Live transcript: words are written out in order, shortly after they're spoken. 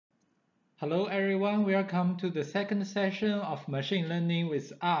Hello everyone, welcome to the second session of Machine Learning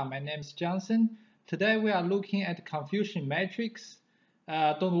with R. My name is Johnson. Today we are looking at confusion matrix.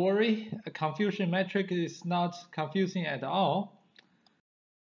 Don't worry, a confusion matrix is not confusing at all.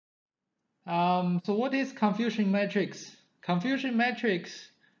 So what is confusion matrix? Confusion matrix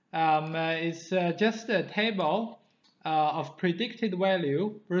is just a table of predicted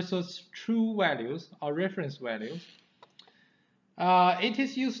value versus true values or reference values. It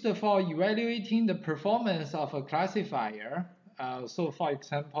is used for evaluating the performance of a classifier. So for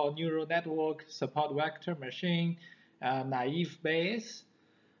example, neural network, support vector machine, naive Bayes.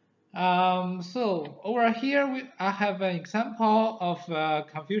 So over here, I have an example of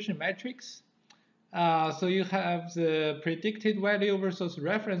confusion matrix. So you have the predicted value versus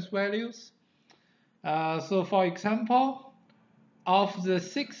reference values. So for example, of the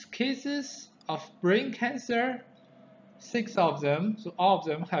 6 cases of brain cancer, 6 of them, so all of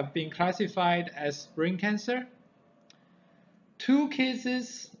them have been classified as brain cancer. 2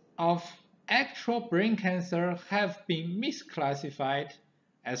 cases of actual brain cancer have been misclassified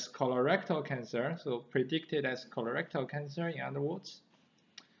as colorectal cancer, so predicted as colorectal cancer in other words.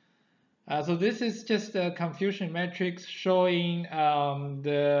 So this is just a confusion matrix showing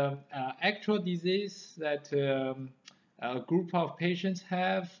the actual disease that a group of patients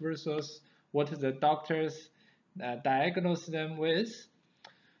have versus what the doctors diagnose them with.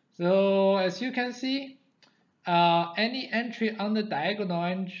 So as you can see, any entry on the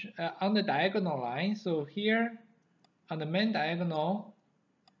diagonal line, so here on the main diagonal,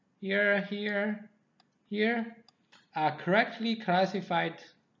 here, are correctly classified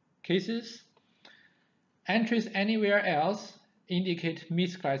cases. Entries anywhere else indicate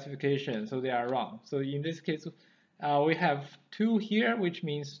misclassification, so they are wrong. So in this case, we have 2 here, which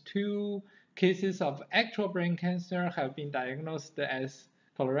means 2 cases of actual brain cancer have been diagnosed as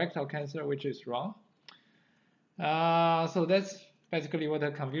colorectal cancer, which is wrong. So that's basically what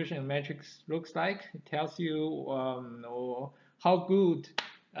a confusion matrix looks like. It tells you how good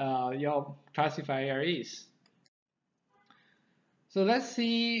your classifier is. So let's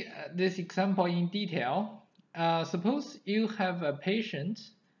see this example in detail. Suppose you have a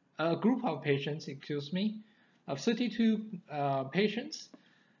group of patients, of 32 patients.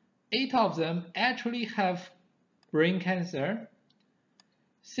 8 of them actually have brain cancer.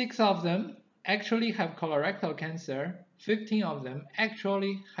 6 of them actually have colorectal cancer. 15 of them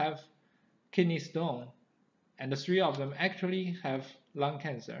actually have kidney stone. And 3 of them actually have lung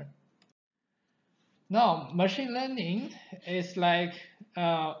cancer. Now, machine learning is like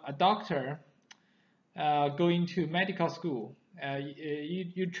a doctor going to medical school.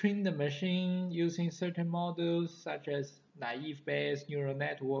 You train the machine using certain models such as naive Bayes, neural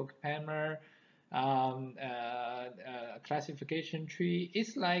network, PAMR, classification tree.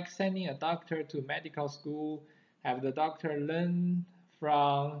 It's like sending a doctor to medical school, have the doctor learn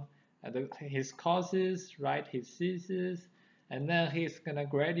from his courses, write his thesis, and then he's gonna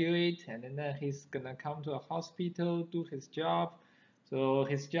graduate, and then he's gonna come to a hospital, do his job. So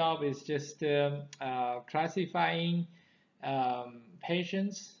his job is just classifying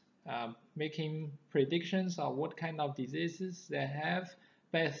patients, making predictions of what kind of diseases they have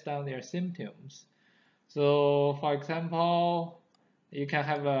based on their symptoms. So for example, you can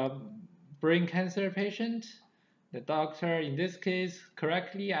have a brain cancer patient. The doctor, in this case,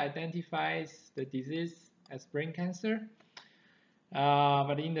 correctly identifies the disease as brain cancer.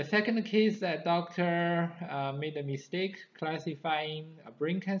 But in the second case, that doctor made a mistake classifying a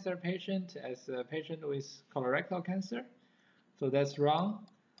brain cancer patient as a patient with colorectal cancer. So that's wrong.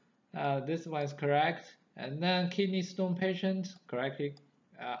 This one is correct. And then kidney stone patient correctly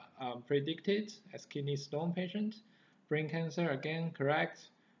predicted as kidney stone patient. Brain cancer, again, correct.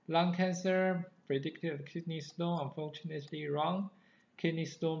 Lung cancer predicted kidney stone, unfortunately wrong. Kidney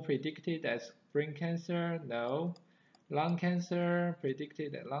stone predicted as brain cancer, no. Lung cancer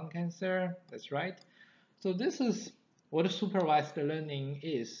predicted as lung cancer, that's right. So this is what supervised learning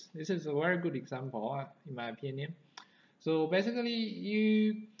is. This is a very good example, in my opinion. So basically,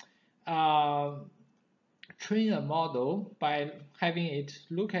 you train a model by having it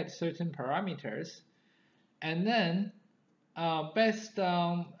look at certain parameters, and then based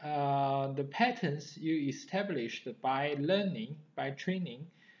on the patterns you established by learning, by training,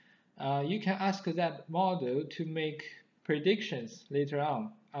 you can ask that model to make predictions later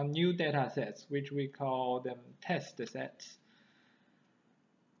on new data sets, which we call them test sets.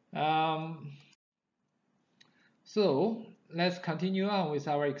 So let's continue on with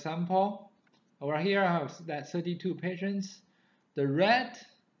our example. Over here, I have that 32 patients. The red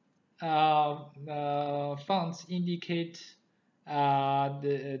fonts indicate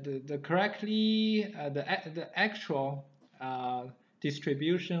the correctly the actual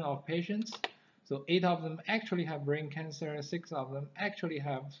distribution of patients. So 8 of them actually have brain cancer, 6 of them actually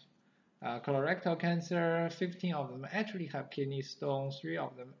have colorectal cancer, 15 of them actually have kidney stones, 3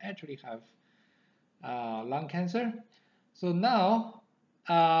 of them actually have lung cancer. So now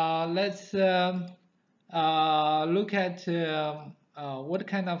let's look at what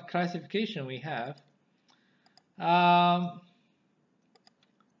kind of classification we have. I'm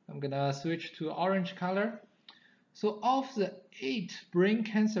gonna switch to orange color. So of the 8 brain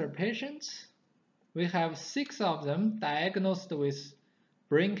cancer patients, we have 6 of them diagnosed with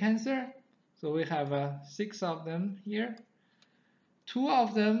brain cancer. So we have 6 of them here. 2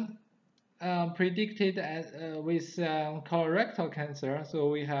 of them predicted with colorectal cancer. So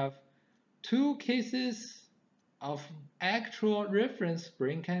we have 2 cases of actual reference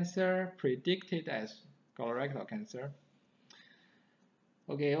brain cancer predicted as colorectal cancer.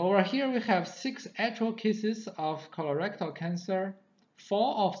 Okay, over here we have 6 actual cases of colorectal cancer.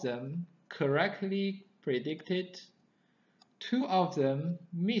 4 of them correctly predicted. 2 of them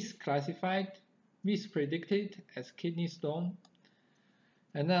mispredicted as kidney stone.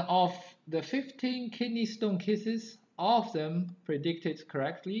 And then of the 15 kidney stone cases, all of them predicted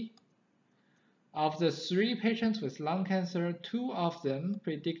correctly. Of the 3 patients with lung cancer, 2 of them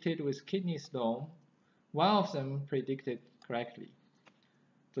predicted with kidney stone. 1 of them predicted correctly.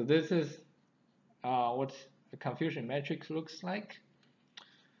 So this is what the confusion matrix looks like.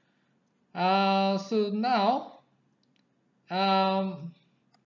 So now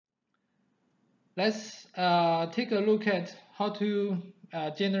let's take a look at how to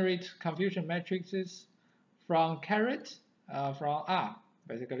generate confusion matrices from caret, from R,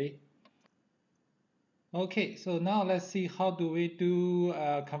 basically. Okay, so now let's see how do we do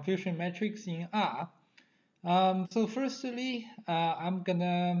confusion matrix in R. So firstly, I'm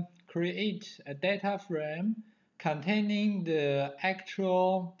gonna create a data frame containing the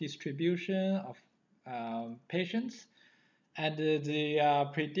actual distribution of patients and the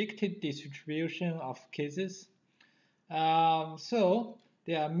predicted distribution of cases. So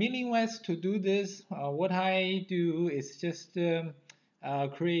there are many ways to do this. What I do is just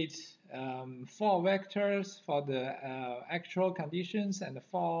create 4 vectors for the actual conditions and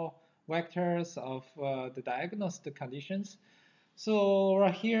 4 vectors of the diagnosed conditions. So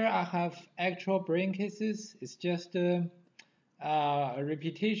right here I have actual brain cases. It's just a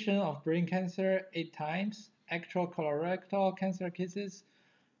repetition of brain cancer 8 times. Actual colorectal cancer cases,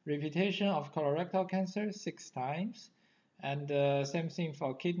 repetition of colorectal cancer 6 times. And same thing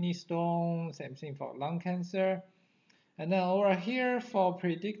for kidney stone, same thing for lung cancer. And then over here for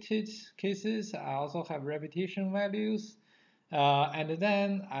predicted cases, I also have repetition values. And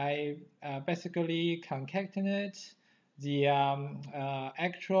then I basically concatenate the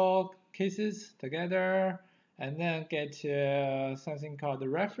actual cases together and then get something called the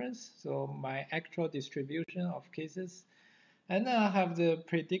reference. So my actual distribution of cases. And then I have the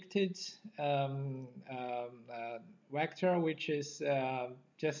predicted vector, which is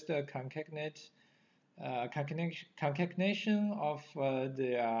just a concatenation of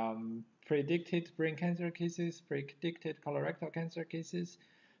the predicted brain cancer cases, predicted colorectal cancer cases,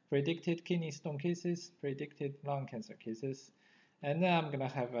 predicted kidney stone cases, predicted lung cancer cases. And then I'm going to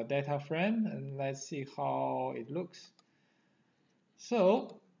have a data frame, and let's see how it looks.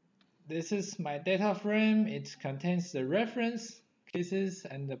 So this is my data frame. It contains the reference cases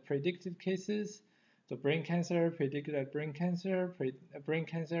and the predicted cases. So brain cancer predicted brain cancer, brain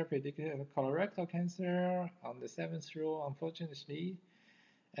cancer predicted colorectal cancer on the 7th row, unfortunately.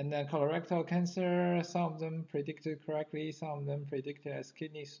 And then colorectal cancer, some of them predicted correctly, some of them predicted as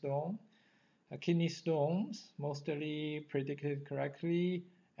kidney stone. Kidney stones mostly predicted correctly.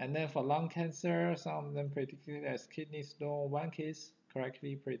 And then for lung cancer, some of them predicted as kidney stone, 1 case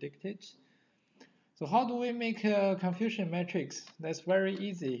correctly predicted. So how do we make a confusion matrix? That's very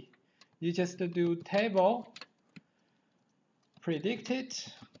easy. You just do table predicted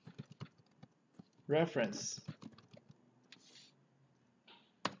reference.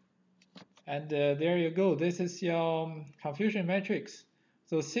 And there you go. This is your confusion matrix.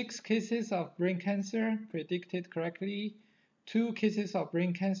 So 6 cases of brain cancer predicted correctly. 2 cases of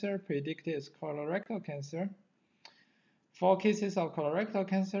brain cancer predicted as colorectal cancer. 4 cases of colorectal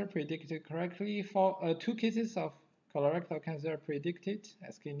cancer predicted correctly. 2 cases of colorectal cancer predicted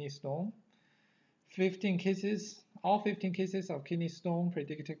as kidney stone. 15 cases, all 15 cases of kidney stone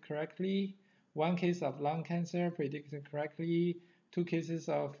predicted correctly. 1 case of lung cancer predicted correctly. 2 cases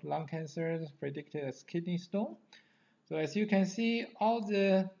of lung cancer predicted as kidney stone. So as you can see, all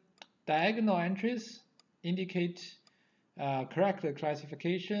the diagonal entries indicate correct the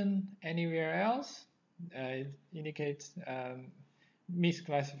classification anywhere else. It indicates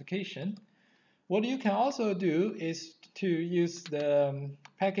misclassification. What you can also do is to use the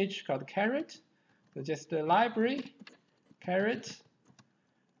package called caret. So just the library caret,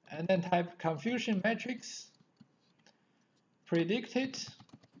 and then type confusion matrix predicted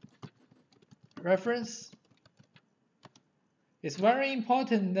reference. It's very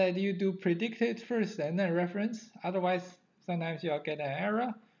important that you do predicted first and then reference. Otherwise, sometimes you'll get an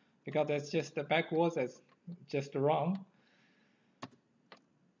error because that's just the backwards. That's just wrong.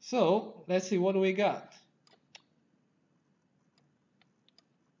 So let's see what we got.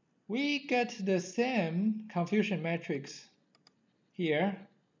 We get the same confusion matrix here.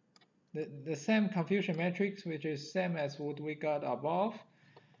 The same confusion matrix, which is same as what we got above.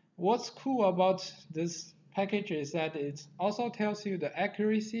 What's cool about this package is that it also tells you the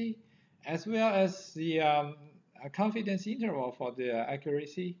accuracy as well as the confidence interval for the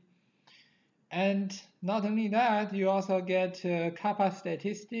accuracy. And not only that, you also get kappa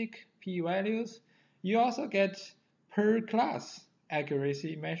statistic, p-values. You also get per class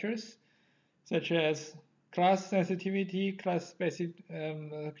accuracy measures, such as class sensitivity, class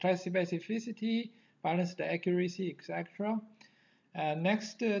specificity, balanced accuracy, etc.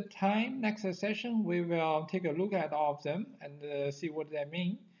 Next session, we will take a look at all of them and see what they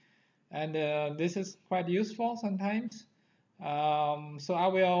mean. And this is quite useful sometimes. So I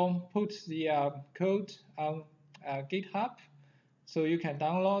will put the code on GitHub so you can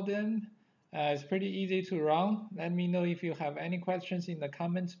download them. It's pretty easy to run. Let me know if you have any questions in the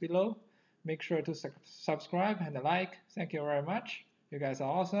comments below. Make sure to subscribe and like. Thank you very much. You guys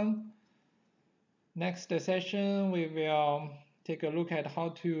are awesome. Next session, we will take a look at how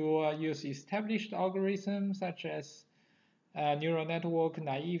to use established algorithms such as neural network,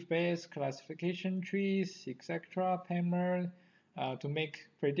 naive Bayes, classification trees, etc., Paymer, to make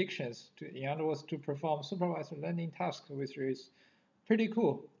predictions, in other words, to perform supervised learning tasks, which is pretty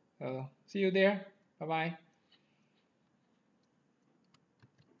cool. See you there. Bye-bye.